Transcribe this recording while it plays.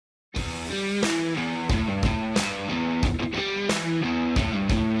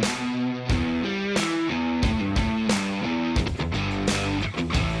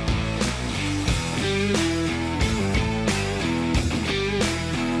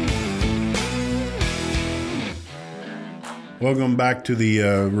Welcome back to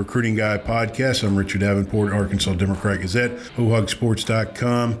the Recruiting Guy podcast. I'm Richard Davenport, Arkansas Democrat Gazette,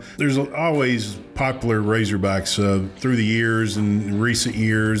 HoHugSports.com. There's always popular Razorbacks through the years and recent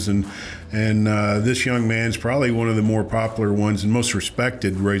years, and this young man's probably one of the more popular ones and most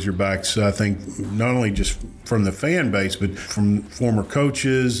respected Razorbacks, I think, not only just from the fan base, but from former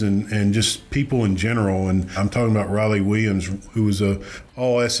coaches and just people in general. And I'm talking about Rawleigh Williams, who was a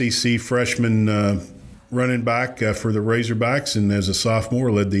all-SEC freshman running back for the Razorbacks, and as a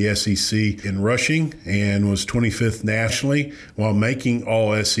sophomore led the SEC in rushing and was 25th nationally while making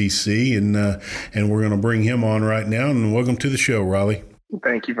all SEC. And we're going to bring him on right now. And welcome to the show, Rawleigh.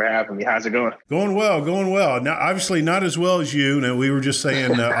 Thank you for having me. How's it going? Going well. Now, obviously not as well as you. Now, we were just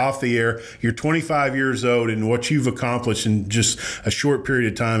saying off the air, you're 25 years old, and what you've accomplished in just a short period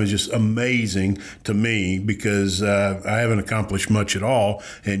of time is just amazing to me, because I haven't accomplished much at all,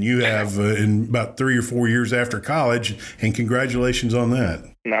 and you have in about 3 or 4 years after college, and congratulations on that.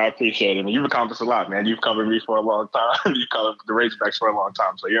 No, I appreciate it. You've accomplished a lot, man. You've covered me for a long time. You've covered the Razorbacks for a long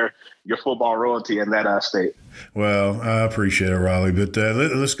time. So you're football royalty in that state. Well, I appreciate it, Rawleigh. But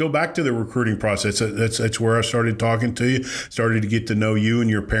let's go back to the recruiting process. That's where I started talking to you, started to get to know you and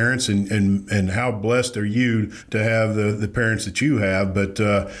your parents, and how blessed are you to have the parents that you have. But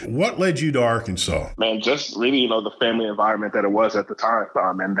what led you to Arkansas? Man, just really, the family environment that it was at the time,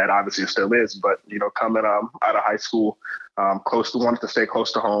 and that obviously it still is. But, coming out of high school, wanted to stay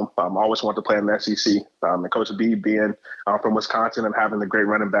close to home. Always wanted to play in the SEC. And Coach B being from Wisconsin and having the great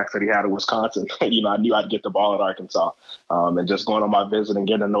running backs that he had at Wisconsin, I knew I'd get the ball at Arkansas. And just going on my visit and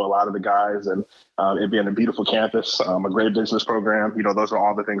getting to know a lot of the guys, and it being a beautiful campus, a great business program. Those are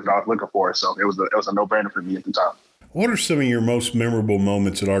all the things that I was looking for. So it was a no-brainer for me at the time. What are some of your most memorable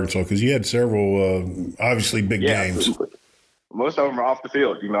moments at Arkansas? Because you had several, obviously, big games. Absolutely. Most of them are off the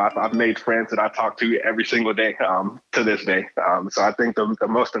field. I've made friends that I talk to every single day to this day. So I think the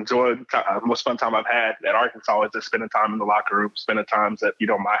most most fun time I've had at Arkansas is just spending time in the locker room, spending times at,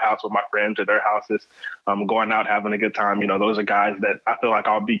 my house with my friends or their houses, going out, having a good time. Those are guys that I feel like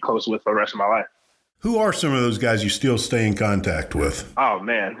I'll be close with for the rest of my life. Who are some of those guys you still stay in contact with? Oh,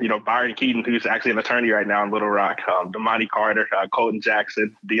 man. Byron Keaton, who's actually an attorney right now in Little Rock, Damani Carter, Colton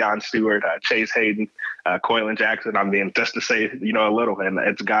Jackson, Deion Stewart, Chase Hayden, Coylin Jackson. I mean, just to say, a little. And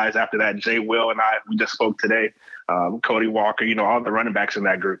it's guys after that, Jay Will and we just spoke today, Cody Walker, all the running backs in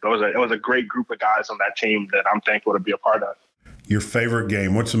that group. It was a great group of guys on that team that I'm thankful to be a part of. Your favorite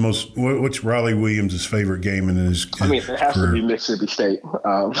game? What's Rawleigh Williams' favorite game in his career? It has to be Mississippi State.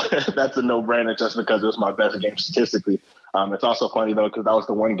 That's a no-brainer just because it was my best game statistically. It's also funny, though, because that was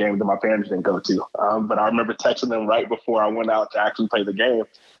the one game that my parents didn't go to. But I remember texting them right before I went out to actually play the game.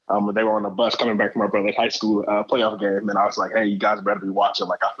 They were on the bus coming back from my brother's high school playoff game. And I was like, hey, you guys better be watching.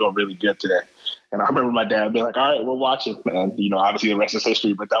 Like, I feel really good today. And I remember my dad being like, all right, we're watching. And, obviously the rest is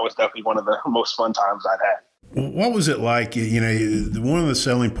history. But that was definitely one of the most fun times I'd had. What was it like? One of the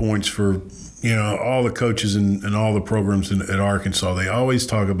selling points for, all the coaches and all the programs at Arkansas, they always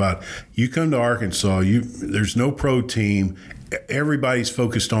talk about, you come to Arkansas, there's no pro team. Everybody's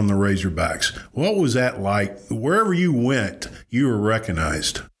focused on the Razorbacks. What was that like? Wherever you went, you were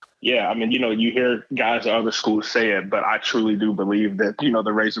recognized. Yeah, you hear guys at other schools say it, but I truly do believe that,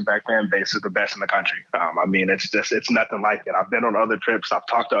 the Razorback fan base is the best in the country. It's nothing like it. I've been on other trips. I've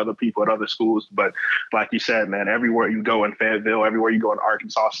talked to other people at other schools, but like you said, man, everywhere you go in Fayetteville, everywhere you go in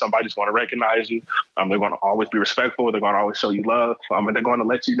Arkansas, somebody's going to recognize you. They're going to always be respectful. They're going to always show you love. And they're going to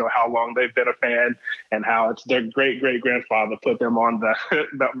let you know how long they've been a fan and how it's their great-great-grandfather put them on the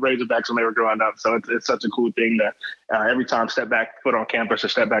Razorbacks when they were growing up. So it's such a cool thing that every time step back foot on campus or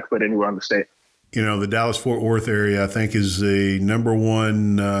step back foot anywhere in the state. The Dallas-Fort Worth area, I think, is the number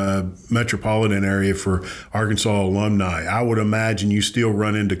one metropolitan area for Arkansas alumni. I would imagine you still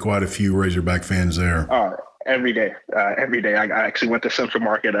run into quite a few Razorback fans there. Every day. I actually went to Central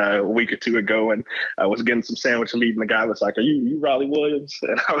Market a week or two ago and I was getting some sandwich and meeting the guy was like, are you Rawleigh Williams?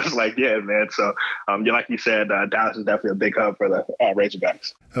 And I was like, yeah, man. So like you said, Dallas is definitely a big hub for the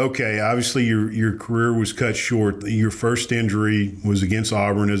Razorbacks. Okay. Obviously your career was cut short. Your first injury was against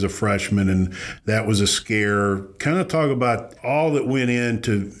Auburn as a freshman, and that was a scare. Kind of talk about all that went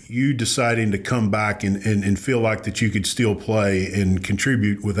into you deciding to come back and feel like that you could still play and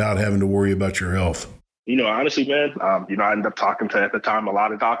contribute without having to worry about your health. Honestly, man, I ended up talking to, at the time, a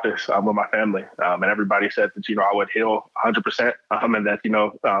lot of doctors with my family. And everybody said that, I would heal 100%. And that,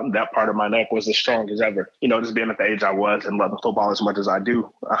 that part of my neck was as strong as ever. Just being at the age I was and loving football as much as I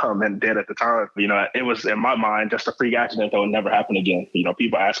do and did at the time, it was in my mind just a freak accident that would never happen again.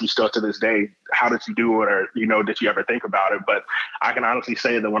 People ask me still to this day, how did you do it? Or, did you ever think about it? But I can honestly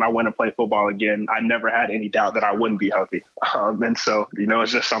say that when I went and played football again, I never had any doubt that I wouldn't be healthy. And so,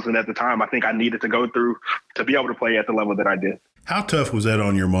 it's just something at the time I think I needed to go through to be able to play at the level that I did. How tough was that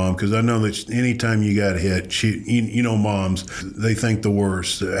on your mom? Because I know that anytime you got hit, moms, they think the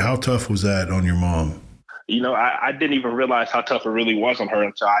worst. How tough was that on your mom? I didn't even realize how tough it really was on her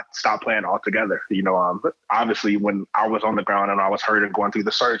until I stopped playing altogether. Obviously when I was on the ground and I was hurt and going through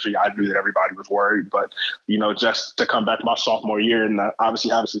the surgery, I knew that everybody was worried. But, just to come back my sophomore year and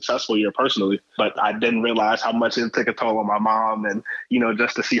obviously have a successful year personally, but I didn't realize how much it took a toll on my mom. And,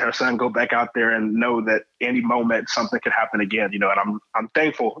 just to see her son go back out there and know that any moment something could happen again, and I'm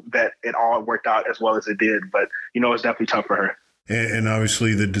thankful that it all worked out as well as it did. But, it's definitely tough for her. And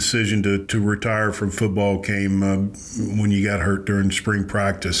obviously the decision to retire from football came when you got hurt during spring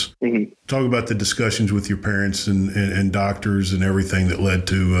practice. Mm-hmm. Talk about the discussions with your parents and doctors and everything that led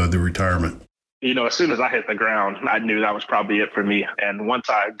to the retirement. As soon as I hit the ground, I knew that was probably it for me. And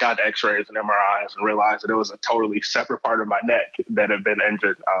once I got x-rays and MRIs and realized that it was a totally separate part of my neck that had been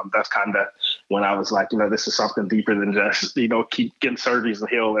injured, that's kind of when I was like, this is something deeper than just, keep getting surgeries and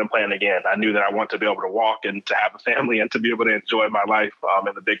heal and playing again. I knew that I wanted to be able to walk and to have a family and to be able to enjoy my life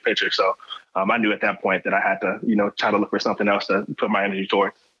in the big picture. So I knew at that point that I had to, try to look for something else to put my energy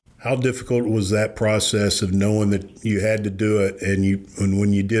towards. How difficult was that process of knowing that you had to do it and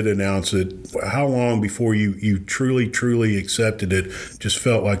when you did announce it, how long before you truly accepted it, just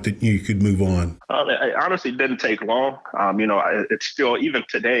felt like that you could move on? It honestly didn't take long. It's still, even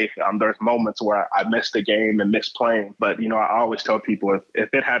today, there's moments where I missed the game and missed playing. But, I always tell people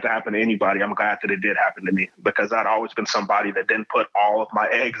if it had to happen to anybody, I'm glad that it did happen to me because I'd always been somebody that didn't put all of my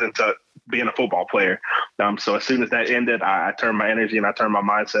eggs into being a football player. So as soon as that ended, I turned my energy and I turned my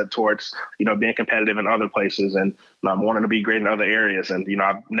mindset towards, being competitive in other places and wanting to be great in other areas. And,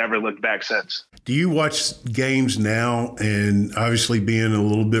 I've never looked back since. Do you watch games now and obviously being a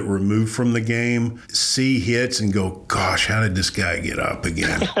little bit removed from the game, see hits and go, gosh, how did this guy get up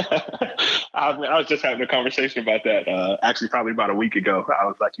again? I was just having a conversation about that actually probably about a week ago. I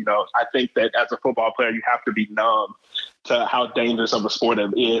was like, I think that as a football player, you have to be numb to how dangerous of a sport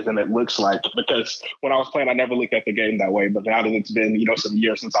it is and it looks like. Because when I was playing, I never looked at the game that way. But now that it's been, some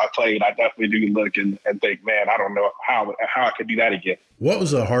years since I played, I definitely do look and think, man, I don't know how I could do that again. What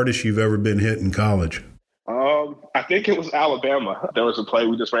was the hardest you've ever been hit in college? I think it was Alabama. There was a play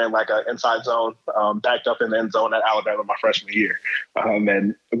we just ran like an inside zone, backed up in the end zone at Alabama my freshman year.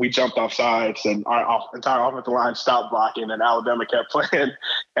 And we jumped off sides and our entire offensive line stopped blocking and Alabama kept playing.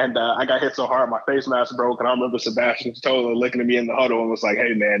 And I got hit so hard, my face mask broke. And I remember Sebastian Tola looking at me in the huddle and was like,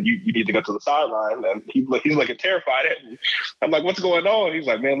 hey, man, you need to go to the sideline. And he's looking terrified at me. I'm like, what's going on? He's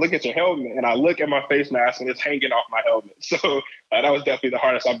like, man, look at your helmet. And I look at my face mask and it's hanging off my helmet. So that was definitely the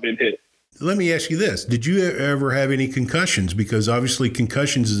hardest I've been hit. Let me ask you this. Did you ever have any concussions? Because obviously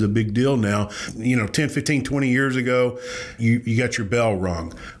concussions is a big deal now. 10, 15, 20 years ago, you got your bell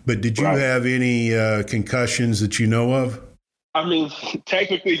rung. But did you have any concussions that you know of? I mean,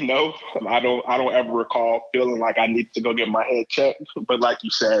 technically, no. I don't ever recall feeling like I needed to go get my head checked. But like you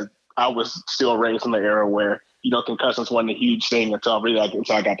said, I was still raised in the era where concussions wasn't a huge thing until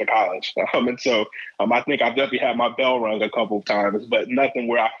I got to college. And so I think I've definitely had my bell rung a couple of times, but nothing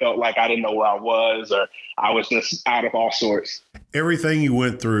where I felt like I didn't know where I was or I was just out of all sorts. Everything you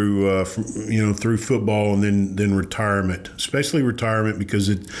went through, through football and then retirement, especially retirement, because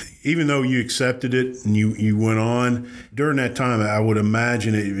even though you accepted it and you went on, during that time, I would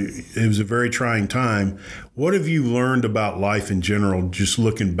imagine it was a very trying time. What have you learned about life in general, just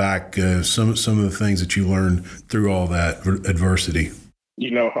looking back, some of the things that you learned through all that adversity?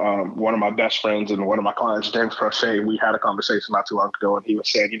 One of my best friends and one of my clients, James Crochet, we had a conversation not too long ago, and he was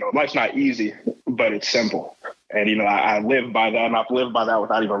saying, life's not easy, but it's simple. And, I live by that, and I've lived by that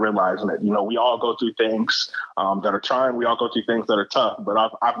without even realizing it. We all go through things that are trying. We all go through things that are tough. But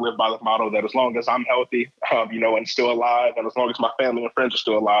I've lived by the motto that as long as I'm healthy, and still alive, and as long as my family and friends are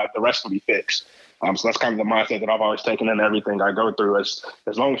still alive, the rest will be fixed. So that's kind of the mindset that I've always taken in everything I go through. As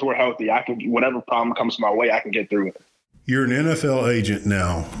long as we're healthy, whatever problem comes my way, I can get through it. You're an NFL agent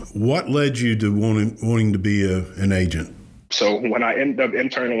now. What led you to wanting to be an agent? So when I ended up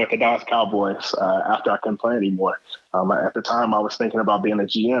interning with the Dallas Cowboys after I couldn't play anymore, at the time I was thinking about being a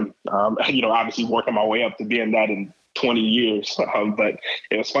GM. Obviously working my way up to being that in 20 years. But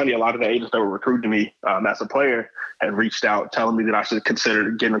it was funny. A lot of the agents that were recruiting me as a player had reached out telling me that I should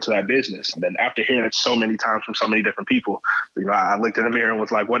consider getting into that business. And then after hearing it so many times from so many different people, I looked in the mirror and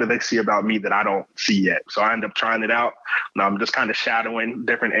was like, what do they see about me that I don't see yet? So I ended up trying it out. I'm just kind of shadowing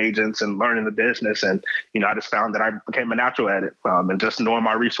different agents and learning the business. And, I just found that I became a natural at it. And just knowing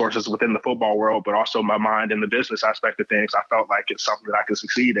my resources within the football world, but also my mind in the business aspect of things, I felt like it's something that I could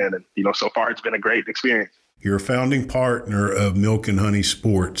succeed in. And, so far it's been a great experience. You're a founding partner of Milk and Honey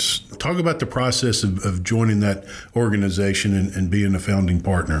Sports. Talk about the process of joining that organization and being a founding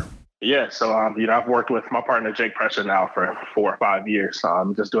partner. Yeah, so I've worked with my partner Jake Presser now for 4 or 5 years.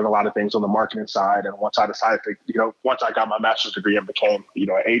 Just doing a lot of things on the marketing side. And once I decided to, once I got my master's degree and became, an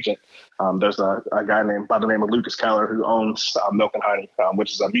agent, there's a guy named by the name of Lucas Keller who owns Milk and Honey,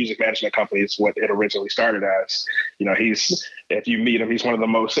 which is a music management company. It's what it originally started as. If you meet him, he's one of the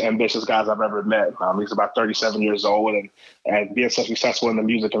most ambitious guys I've ever met. He's about 37 years old, and being so successful in the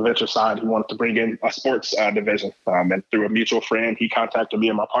music and venture side, he wanted to bring in a sports division. And through a mutual friend, he contacted me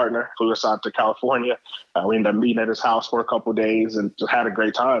and my partner, flew us out to California. We ended up meeting at his house for a couple of days and just had a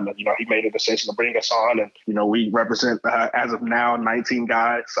great time. And, he made a decision to bring us on. And, we represent, as of now, 19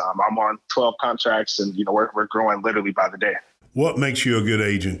 guys. I'm on 12 contracts, and, we're growing literally by the day. What makes you a good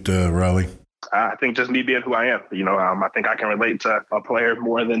agent, Rawleigh? I think just me being who I am. I think I can relate to a player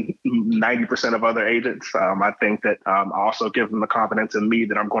more than 90% of other agents. I think that I also give them the confidence in me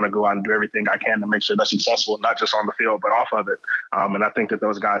that I'm going to go out and do everything I can to make sure they're successful, not just on the field, but off of it. And I think that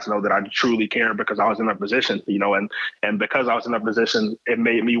those guys know that I truly care because I was in that position, and because I was in that position, it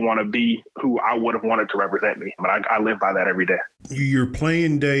made me want to be who I would have wanted to represent me. I live by that every day. Your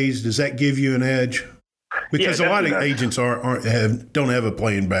playing days, does that give you an edge? Because a lot of agents don't have a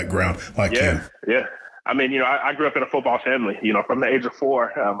playing background like you. Yeah. I grew up in a football family. From the age of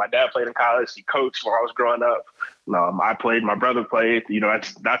 4, my dad played in college. He coached when I was growing up. I played. My brother played.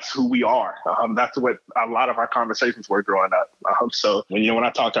 That's who we are. That's what a lot of our conversations were growing up. So when I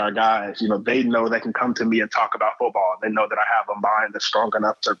talk to our guys, they know they can come to me and talk about football. They know that I have a mind that's strong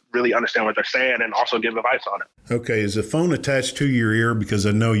enough to really understand what they're saying and also give advice on it. Okay, is the phone attached to your ear? Because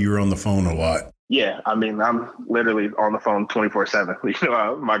I know you're on the phone a lot. Yeah, I'm literally on the phone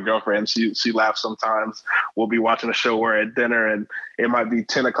 24/7. My girlfriend, she laughs sometimes. We'll be watching a show or at dinner, and it might be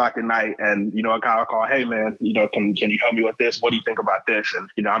 10 o'clock at night, and a guy will call, "Hey man, can you help me with this? What do you think about this?"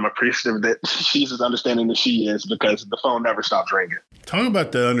 And I'm appreciative that she's as understanding as she is because the phone never stops ringing. Talk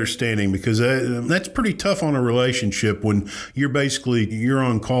about the understanding, because that's pretty tough on a relationship when you're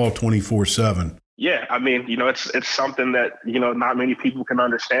on call 24/7. Yeah, it's something that, not many people can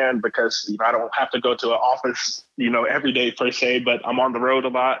understand because, I don't have to go to an office, every day per se, but I'm on the road a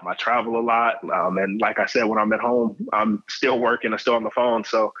lot. I travel a lot. And like I said, when I'm at home, I'm still working and still on the phone.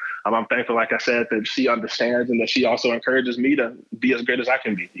 So I'm thankful, like I said, that she understands and that she also encourages me to be as great as I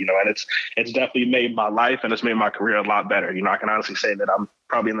can be, and it's definitely made my life and it's made my career a lot better. I can honestly say that I'm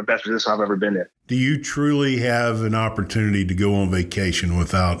probably in the best position I've ever been in. Do you truly have an opportunity to go on vacation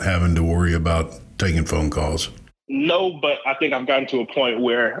without having to worry about taking phone calls? No, but I think I've gotten to a point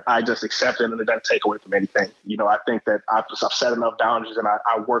where I just accept it and it doesn't take away from anything. I think that I've set enough boundaries and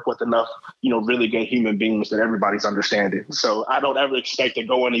I work with enough, really good human beings that everybody's understanding. So I don't ever expect to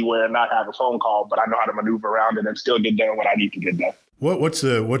go anywhere and not have a phone call, but I know how to maneuver around it and still get done what I need to get done. What's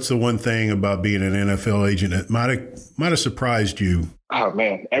the one thing about being an NFL agent that might have surprised you? Oh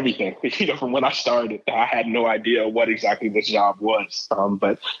man, everything. From when I started, I had no idea what exactly this job was.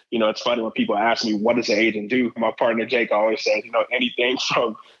 But it's funny when people ask me, what does an agent do? My partner Jake always says, anything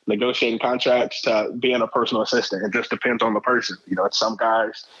from negotiating contracts to being a personal assistant. It just depends on the person. Some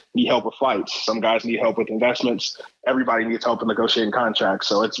guys need help with flights. Some guys need help with investments. Everybody needs help in negotiating contracts.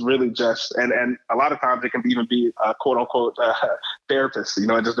 So it's really just, and a lot of times it can even be a quote unquote therapist.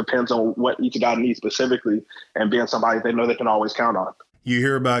 It just depends on what each guy needs specifically and being somebody they know they can always count on. You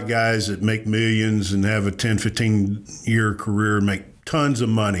hear about guys that make millions and have a 10, 15-year career and make tons of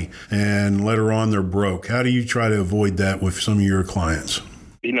money, and later on they're broke. How do you try to avoid that with some of your clients?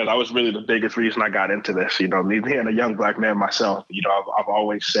 That was really the biggest reason I got into this. Me being a young black man myself, I've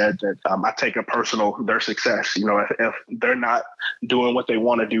always said that I take a their success. If they're not doing what they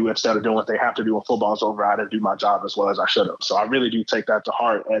want to do instead of doing what they have to do when football's over, I didn't do my job as well as I should have. So I really do take that to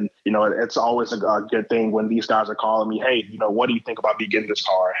heart. And, it's always a good thing when these guys are calling me, hey, what do you think about me getting this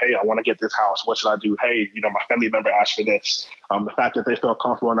car? Hey, I want to get this house. What should I do? Hey, my family member asked for this. The fact that they feel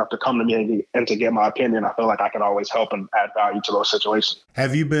comfortable enough to come to me and to get my opinion, I feel like I can always help and add value to those situations.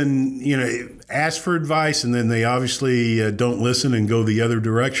 Have you been, asked for advice and then they obviously don't listen and go the other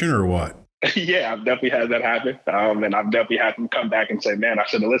direction, or what? Yeah, I've definitely had that happen. And I've definitely had them come back and say, man, I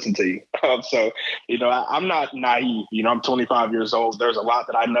should have listened to you. So, I'm not naive. I'm 25 years old. There's a lot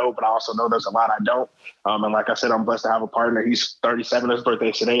that I know, but I also know there's a lot I don't. And like I said, I'm blessed to have a partner. He's 37. His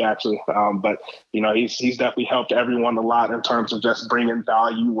birthday's today, actually. But he's definitely helped everyone a lot in terms of just bringing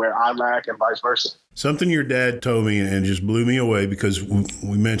value where I lack and vice versa. Something your dad told me and just blew me away, because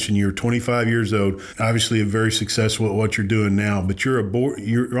we mentioned you're 25 years old, obviously very successful at what you're doing now, but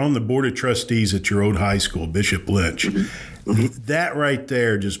you're on the board of trustees at your old high school, Bishop Lynch. That right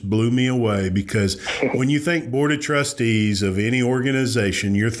there just blew me away, because when you think board of trustees of any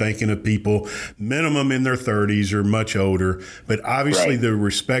organization, you're thinking of people minimum in their 30s or much older. But obviously the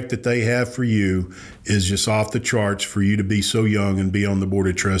respect that they have for you is just off the charts for you to be so young and be on the board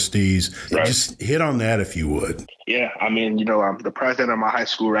of trustees. Right. Just hit on that if you would. Yeah, I mean, the president of my high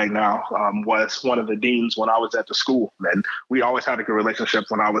school right now was one of the deans when I was at the school. And we always had a good relationship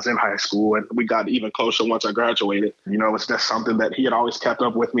when I was in high school. And we got even closer once I graduated. It's just something that he had always kept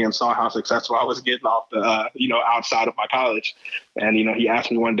up with me and saw how successful I was getting off the, outside of my college. And, he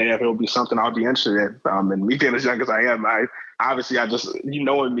asked me one day if it would be something I'd be interested in. And me being as young as I am, obviously, I just,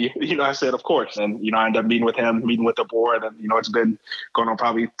 knowing me, I said, of course. And, I ended up meeting with him, meeting with the board. And, it's been going on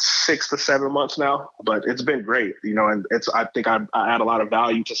probably 6 to 7 months now. But it's been great, and I think I add a lot of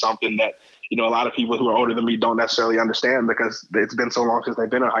value to something that, a lot of people who are older than me don't necessarily understand, because it's been so long since they've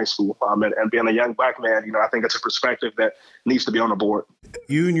been in high school. And being a young Black man, I think it's a perspective that needs to be on the board.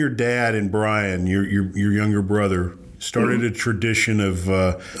 You and your dad and Brian, your younger brother, started a tradition of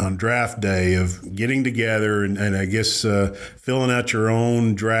on draft day of getting together and I guess filling out your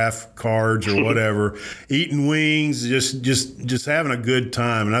own draft cards or whatever, eating wings, just having a good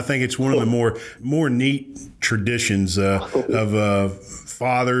time. And I think it's one of the more neat traditions of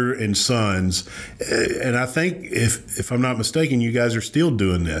father and sons. And I think if I'm not mistaken, you guys are still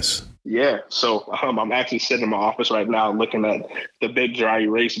doing this. Yeah, so I'm actually sitting in my office right now looking at the big dry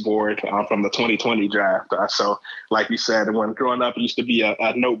erase board from the 2020 draft. So like you said, when growing up, it used to be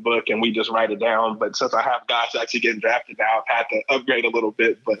a notebook and we just write it down. But since I have guys actually getting drafted now, I've had to upgrade a little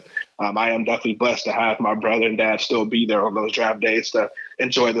bit. But I am definitely blessed to have my brother and dad still be there on those draft days to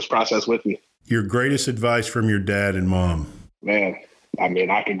enjoy this process with me. Your greatest advice from your dad and mom? Man, I mean,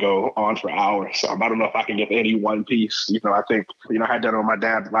 I could go on for hours. I don't know if I can give any one piece. I think, I had dinner with my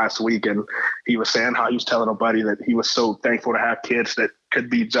dad last week, and he was saying how he was telling a buddy that he was so thankful to have kids that could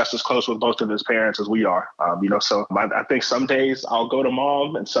be just as close with both of his parents as we are. So I think some days I'll go to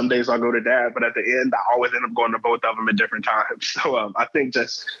mom and some days I'll go to dad, but at the end, I always end up going to both of them at different times. So I think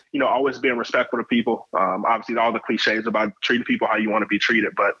just, always being respectful to people. Obviously, all the cliches about treating people how you want to be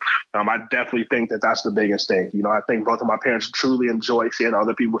treated, but I definitely think that that's the biggest thing. I think both of my parents truly enjoy seeing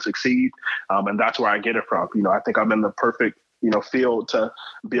other people succeed, and that's where I get it from. I think I'm in the perfect field to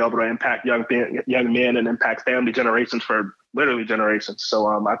be able to impact young men and impact family generations for literally generations. So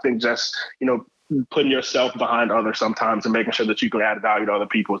I think just, putting yourself behind others sometimes and making sure that you can add value to other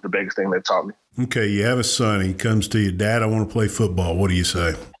people is the biggest thing they taught me. Okay, you have a son. He comes to you, Dad, I want to play football. What do you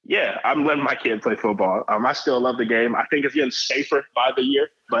say? Yeah, I'm letting my kid play football. I still love the game. I think it's getting safer by the year,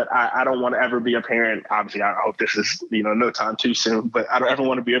 but I don't want to ever be a parent. Obviously, I hope this is, no time too soon, but I don't ever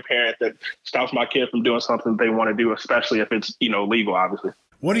want to be a parent that stops my kid from doing something they want to do, especially if it's, legal, obviously.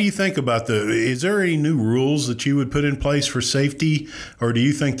 What do you think about is there any new rules that you would put in place for safety, or do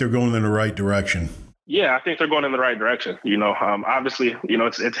you think they're going in the right direction? Yeah, I think they're going in the right direction. Obviously,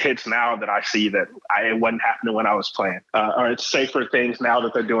 it's hits now that I see that it wasn't happening when I was playing, or it's safer things now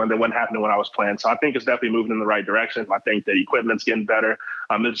that they're doing that wasn't happening when I was playing. So I think it's definitely moving in the right direction. I think the equipment's getting better.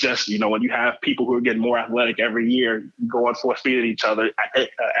 It's just, when you have people who are getting more athletic every year going full speed at each other,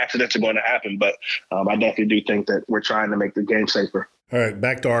 accidents are going to happen. But I definitely do think that we're trying to make the game safer. All right,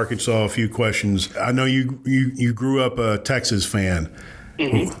 back to Arkansas, a few questions. I know you grew up a Texas fan.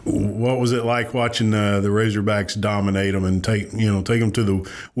 Mm-hmm. What was it like watching the Razorbacks dominate them and take them to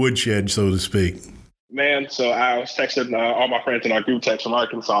the woodshed, so to speak? Man, so I was texting all my friends in our group text from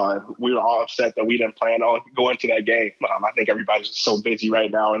Arkansas, and we were all upset that we didn't plan on going to that game. I think everybody's just so busy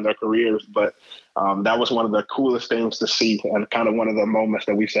right now in their careers, but that was one of the coolest things to see, and kind of one of the moments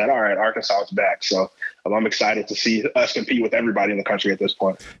that we said, all right, Arkansas is back. So I'm excited to see us compete with everybody in the country at this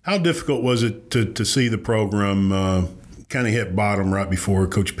point. How difficult was it to see the program kind of hit bottom right before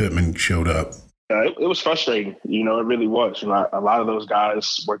Coach Pittman showed up? It was frustrating. It really was. A lot of those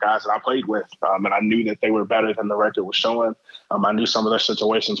guys were guys that I played with, and I knew that they were better than the record was showing. I knew some of their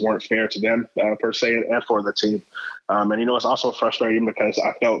situations weren't fair to them per se and for the team. And, it's also frustrating because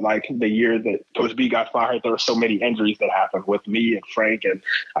I felt like the year that Coach B got fired, there were so many injuries that happened with me and Frank. And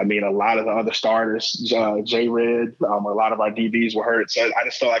a lot of the other starters, J. Red, a lot of our DBs were hurt. So I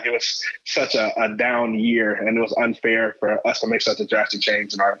just felt like it was such a down year, and it was unfair for us to make such a drastic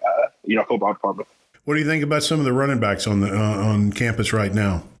change in our, football department. What do you think about some of the running backs on campus right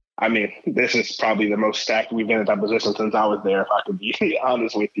now? This is probably the most stacked we've been at that position since I was there, if I could be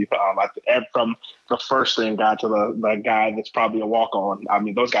honest with you. From the first string guy to the guy that's probably a walk-on,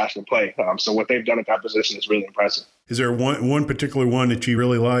 those guys can play. So what they've done at that position is really impressive. Is there one particular one that you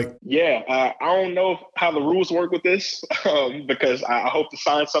really like? Yeah, I don't know how the rules work with this because I hope to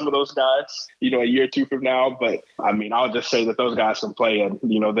sign some of those guys, a year or two from now. But, I'll just say that those guys can play, and,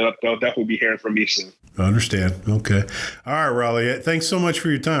 they'll definitely be hearing from me soon. I understand. Okay. All right, Rawleigh. Thanks so much for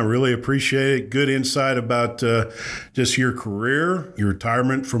your time. Really appreciate it. Good insight about just your career, your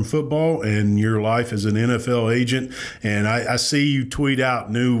retirement from football, and your life as an NFL agent. And I see you tweet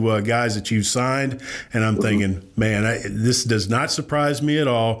out new guys that you've signed, and I'm thinking, man, this does not surprise me at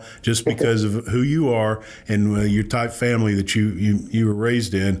all, just because of who you are and your type family that you were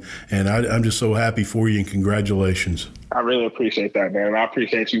raised in. And I'm just so happy for you, and congratulations. I really appreciate that, man. I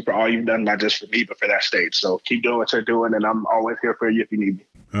appreciate you for all you've done, not just for me, but for that state. So keep doing what you're doing, and I'm always here for you if you need me.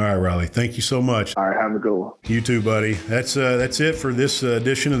 All right, Rawleigh. Thank you so much. All right, have a good one. You too, buddy. That's it for this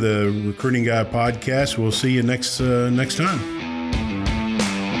edition of the Recruiting Guy podcast. We'll see you next time.